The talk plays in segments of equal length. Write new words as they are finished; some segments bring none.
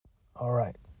All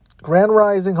right. Grand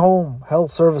Rising Home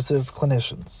Health Services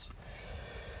Clinicians.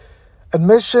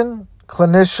 Admission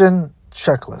Clinician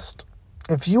Checklist.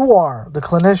 If you are the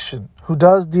clinician who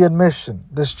does the admission,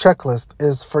 this checklist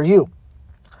is for you.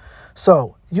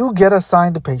 So, you get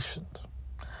assigned a patient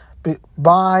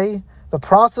by the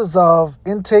process of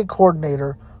intake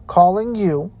coordinator calling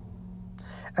you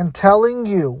and telling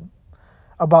you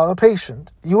about a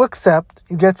patient. You accept,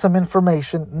 you get some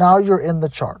information, now you're in the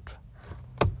chart.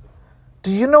 Do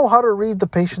you know how to read the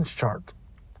patient's chart?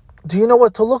 Do you know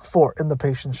what to look for in the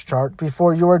patient's chart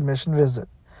before your admission visit?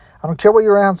 I don't care what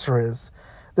your answer is.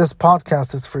 This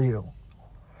podcast is for you.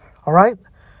 All right?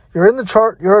 You're in the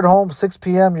chart. You're at home, 6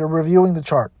 p.m. You're reviewing the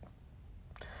chart.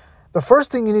 The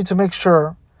first thing you need to make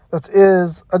sure that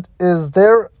is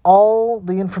there all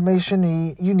the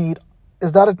information you need,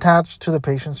 is that attached to the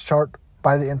patient's chart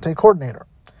by the intake coordinator?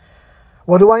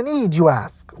 What do I need, you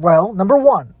ask? Well, number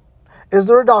one, is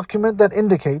there a document that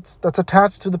indicates that's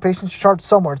attached to the patient's chart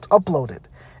somewhere? It's uploaded.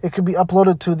 It could be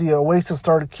uploaded to the Oasis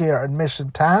Starter Care admission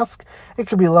task. It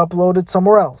could be uploaded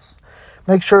somewhere else.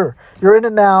 Make sure you're in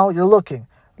it now, you're looking.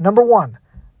 Number one,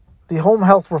 the home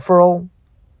health referral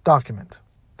document.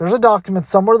 There's a document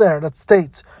somewhere there that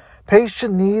states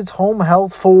patient needs home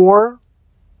health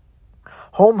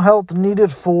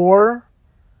needed for,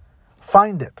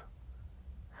 find it.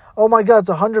 Oh my God, it's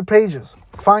 100 pages.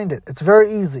 Find it. It's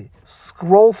very easy.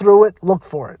 Scroll through it, look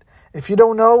for it. If you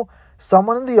don't know,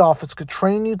 someone in the office could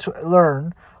train you to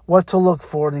learn what to look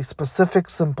for, these specific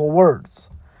simple words.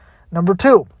 Number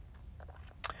two,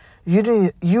 you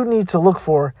need to look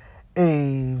for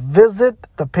a visit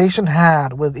the patient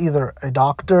had with either a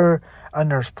doctor, a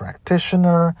nurse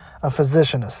practitioner, a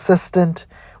physician assistant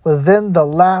within the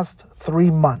last 3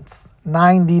 months,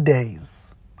 90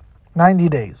 days. 90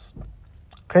 days.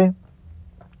 Okay?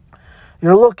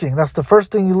 You're looking. That's the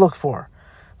first thing you look for.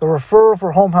 The referral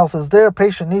for home health is there.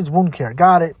 Patient needs wound care.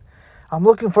 Got it. I'm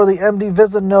looking for the MD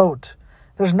visit note.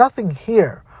 There's nothing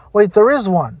here. Wait, there is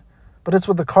one, but it's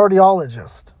with the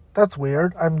cardiologist. That's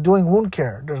weird. I'm doing wound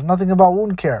care. There's nothing about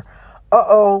wound care.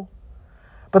 Uh-oh.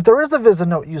 But there is a visit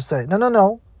note, you say.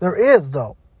 No. There is,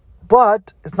 though.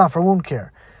 But it's not for wound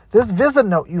care. This visit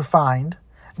note you find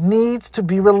needs to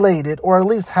be related or at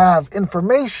least have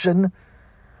information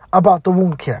about the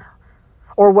wound care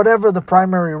or whatever the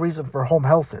primary reason for home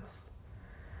health is.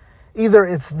 Either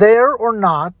it's there or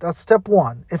not. That's step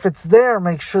one. If it's there,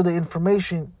 make sure the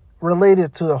information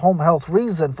related to the home health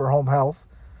reason for home health,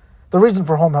 the reason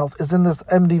for home health is in this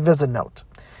MD visit note.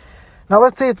 Now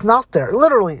let's say it's not there.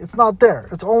 Literally, it's not there.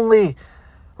 It's only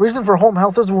reason for home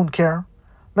health is wound care,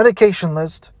 medication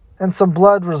list, and some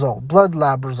blood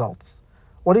lab results.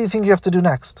 What do you think you have to do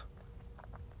next?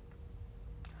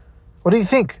 What do you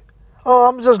think? Oh,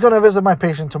 I'm just going to visit my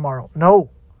patient tomorrow.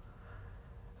 No.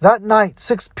 That night,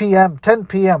 6 p.m., 10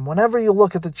 p.m., whenever you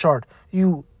look at the chart,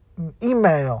 you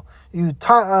email, you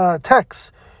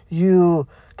text, you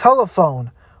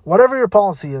telephone, whatever your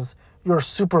policy is, your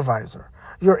supervisor,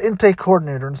 your intake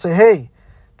coordinator, and say, hey,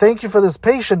 thank you for this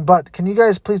patient, but can you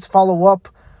guys please follow up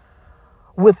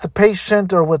with the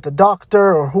patient or with the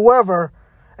doctor or whoever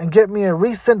and get me a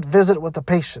recent visit with the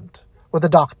patient, with the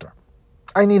doctor.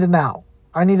 I need it now.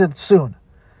 I need it soon.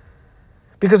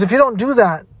 Because if you don't do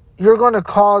that, you're going to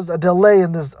cause a delay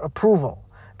in this approval.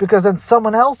 Because then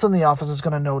someone else in the office is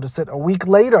going to notice it a week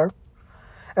later.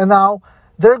 And now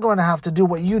they're going to have to do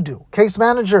what you do. Case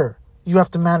manager, you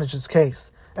have to manage this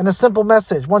case. And a simple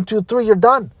message, 1, 2, 3, you're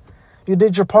done. You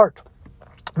did your part.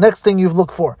 Next thing you've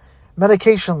looked for,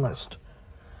 medication list.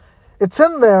 It's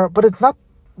in there, but it's not,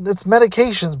 it's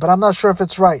medications, but I'm not sure if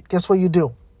it's right. Guess what you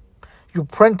do? You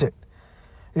print it.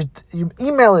 You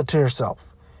email it to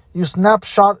yourself. You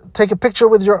take a picture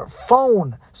with your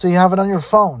phone so you have it on your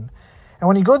phone. And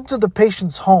when you go to the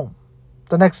patient's home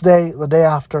the next day, the day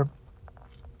after,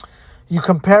 you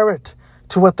compare it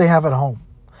to what they have at home.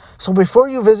 So before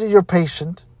you visit your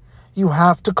patient, you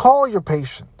have to call your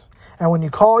patient. And when you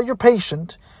call your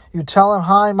patient, you tell him,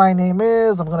 hi, my name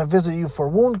is, I'm going to visit you for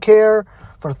wound care,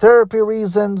 for therapy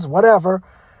reasons, whatever.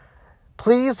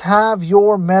 Please have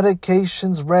your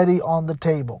medications ready on the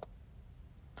table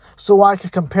so I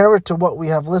can compare it to what we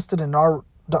have listed in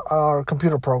our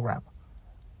computer program.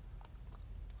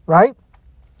 Right?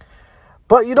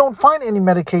 But you don't find any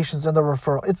medications in the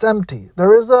referral. It's empty.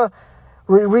 There is a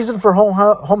reason for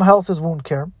home health is wound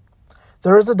care.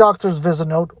 There is a doctor's visit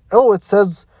note. Oh, it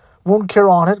says wound care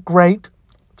on it. Great.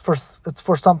 It's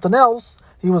for something else.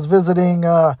 He was visiting,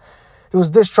 he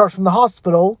was discharged from the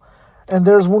hospital, and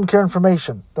there's wound care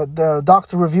information that the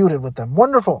doctor reviewed it with them.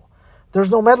 Wonderful. There's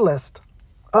no med list.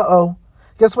 Uh-oh.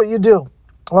 Guess what you do?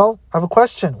 Well, I have a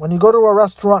question. When you go to a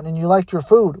restaurant and you like your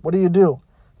food, what do?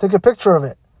 Take a picture of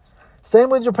it. Same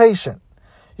with your patient.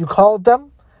 You called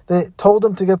them. They told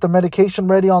them to get the medication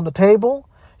ready on the table.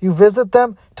 You visit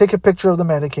them. Take a picture of the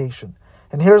medication.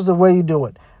 And here's the way you do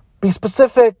it. Be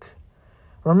specific.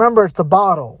 Remember, it's a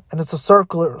bottle, and it's a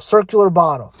circular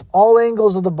bottle. All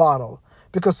angles of the bottle.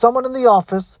 Because someone in the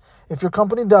office, if your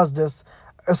company does this,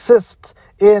 assists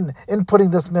in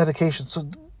inputting this medication. So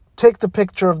take the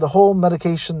picture of the whole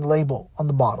medication label on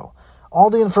the bottle. All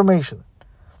the information.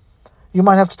 You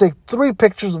might have to take 3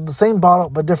 pictures of the same bottle,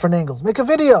 but different angles. Make a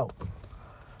video,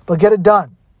 but get it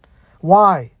done.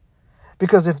 Why?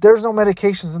 Because if there's no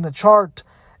medications in the chart,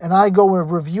 and I go and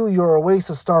review your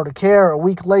Oasis Starter Care a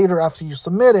week later after you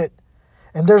submit it,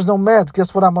 and there's no meds,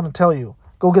 guess what I'm going to tell you?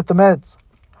 Go get the meds.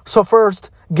 So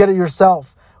first, get it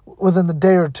yourself within the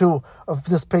day or 2 of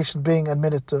this patient being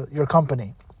admitted to your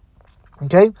company.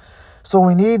 Okay? So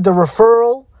we need the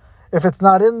referral. If it's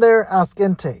not in there, ask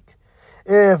intake.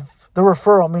 If the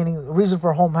referral, meaning the reason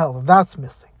for home health, if that's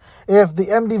missing. If the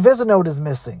MD visit note is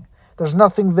missing, there's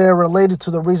nothing there related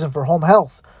to the reason for home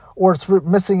health, or it's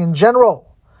missing in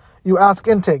general, you ask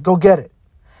intake, go get it.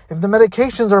 If the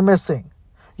medications are missing,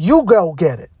 you go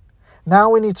get it.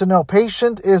 Now we need to know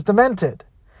patient is demented.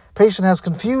 Patient has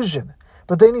confusion,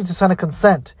 but they need to sign a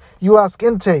consent. You ask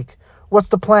intake, what's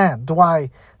the plan?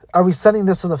 Are we sending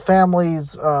this to the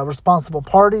family's responsible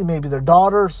party, maybe their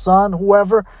daughter, son,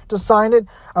 whoever, to sign it?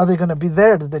 Are they going to be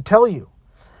there? Did they tell you?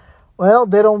 Well,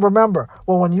 they don't remember.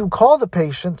 Well, when you call the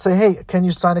patient, say, hey, can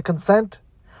you sign a consent?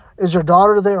 Is your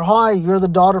daughter there? Hi, you're the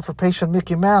daughter for patient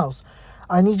Mickey Mouse.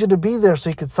 I need you to be there so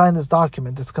you can sign this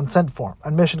document, this consent form,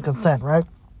 admission consent, right?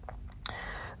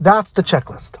 That's the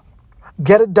checklist.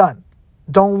 Get it done.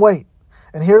 Don't wait.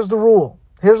 And here's the rule.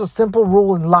 Here's a simple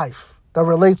rule in life that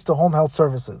relates to home health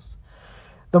services.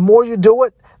 The more you do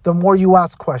it, the more you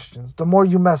ask questions. The more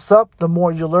you mess up, the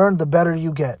more you learn, the better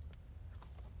you get.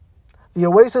 The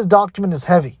Oasis document is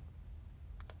heavy.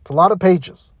 It's a lot of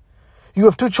pages. You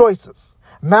have 2 choices.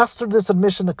 Master this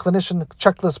admission to clinician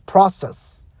checklist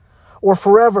process, or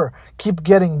forever keep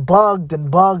getting bugged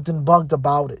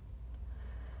about it.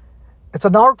 It's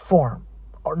an art form.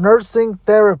 Nursing,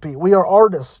 therapy. We are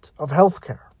artists of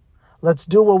healthcare. Let's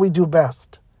do what we do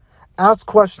best. Ask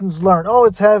questions, learn. Oh,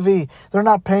 it's heavy. They're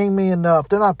not paying me enough.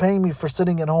 They're not paying me for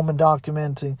sitting at home and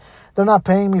documenting. They're not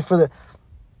paying me for the...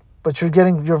 But you're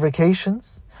getting your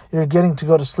vacations. You're getting to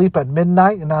go to sleep at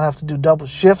midnight and not have to do double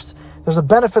shifts. There's a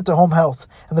benefit to home health.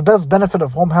 And the best benefit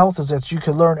of home health is that you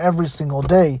can learn every single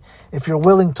day if you're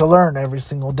willing to learn every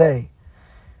single day.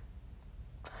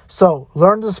 So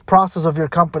learn this process of your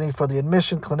company for the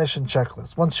admission clinician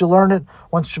checklist. Once you learn it,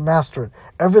 once you master it,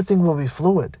 everything will be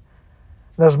fluid.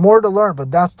 There's more to learn, but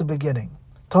that's the beginning.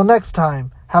 Till next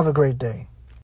time, have a great day.